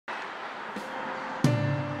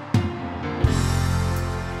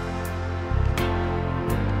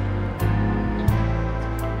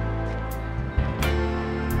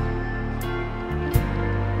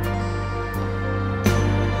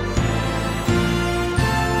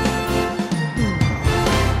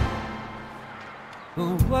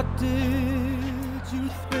did you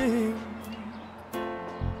think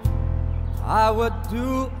I would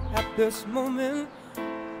do at this moment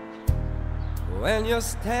when you're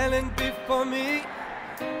standing before me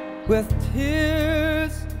with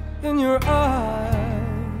tears in your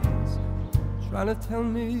eyes, trying to tell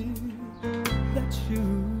me that you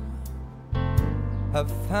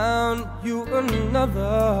have found you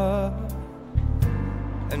another,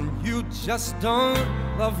 and you just don't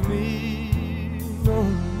love me no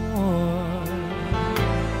more,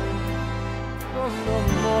 no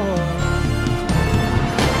more.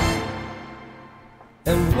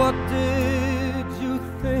 And what did you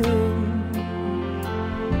think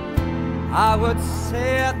I would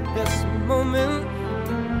say at this moment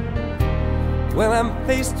when I'm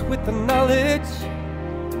faced with the knowledge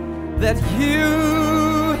that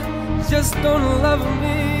you just don't love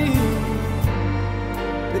me?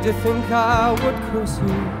 Did you think I would curse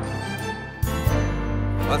you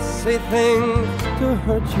or say things to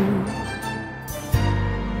hurt you?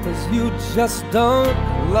 'Cause you just don't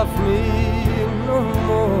love me no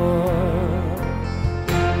more.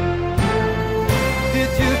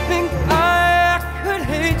 Did you think I could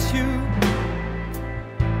hate you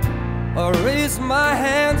or raise my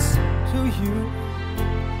hands to you?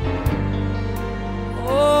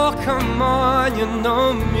 Oh, come on, you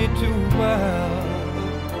know me too well.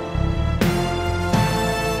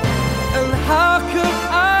 And how could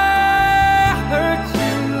I hurt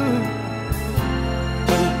you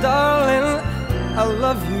when, darling, I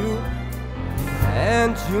love you,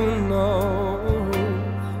 and you know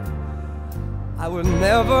I would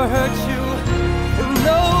never hurt you.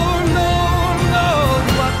 No, no, no.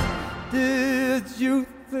 What did you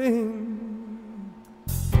think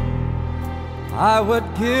I would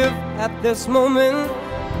give at this moment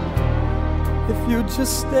if you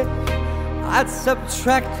just stay? I'd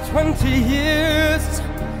subtract 20 years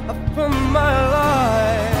from my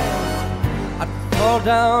life. I'd fall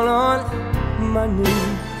down on my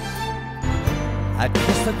knees. I'd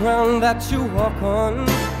kiss the ground that you walk on.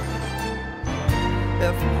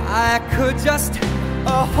 If I could just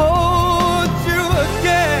hold you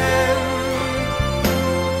again.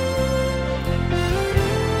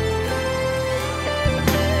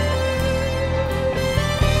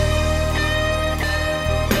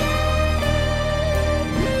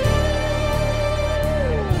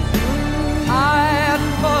 I'd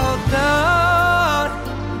fall down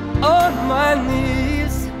on my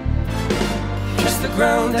knees, kiss the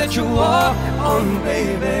ground that you walk on,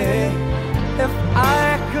 baby. If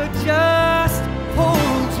I could just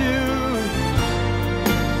hold you,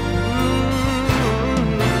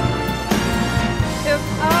 if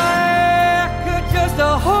I could just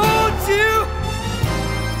hold you,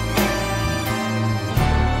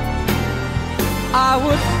 I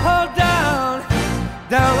would fall down,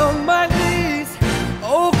 down on my knees.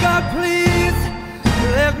 Oh God, please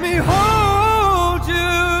let me hold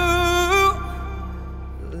you,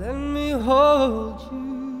 let me hold you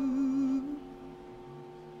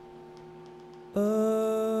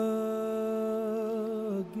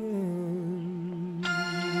again.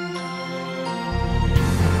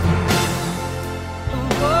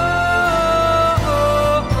 Oh, oh, oh,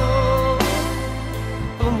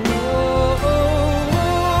 oh, oh.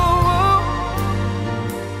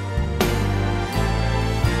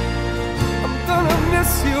 I'm gonna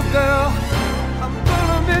miss you, girl. I'm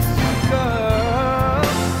gonna miss you, girl.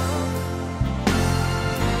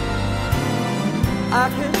 I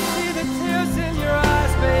can see the tears in your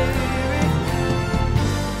eyes, baby.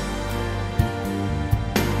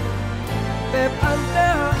 Babe, I'm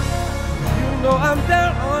there. You know I'm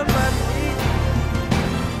there on my knees.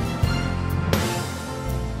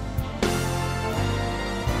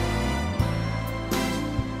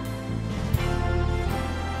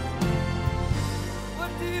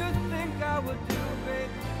 What do you think I would do,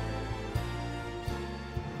 baby?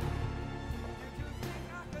 Did you think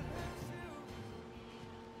I could hurt you?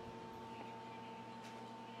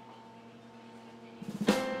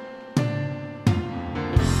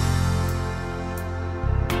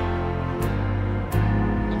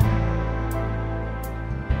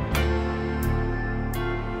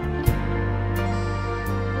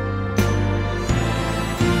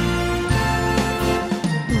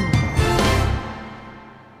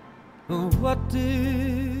 What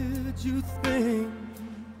did you think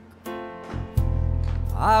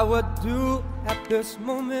I would do at this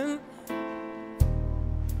moment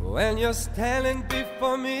when you're standing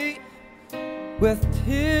before me with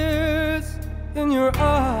tears in your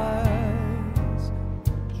eyes,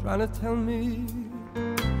 trying to tell me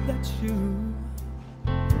that you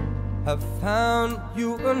have found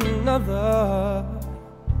you another,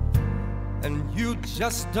 and you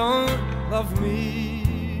just don't love me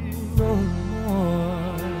no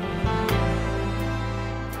more.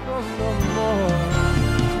 No more.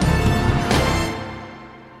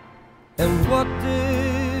 And what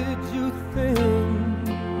did you think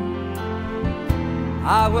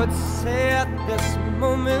I would say at this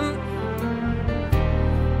moment,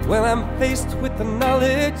 when I'm faced with the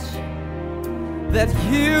knowledge that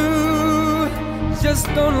you just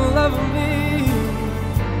don't love me?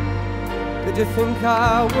 Did you think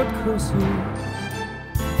I would curse you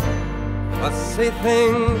or say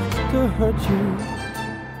things to hurt you?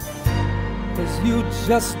 'Cause you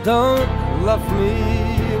just don't love me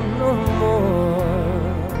no more.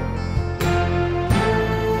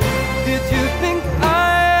 Did you think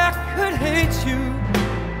I could hate you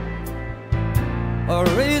or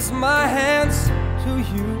raise my hands to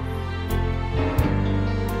you?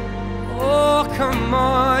 Oh, come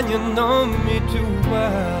on, you know me too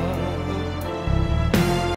well.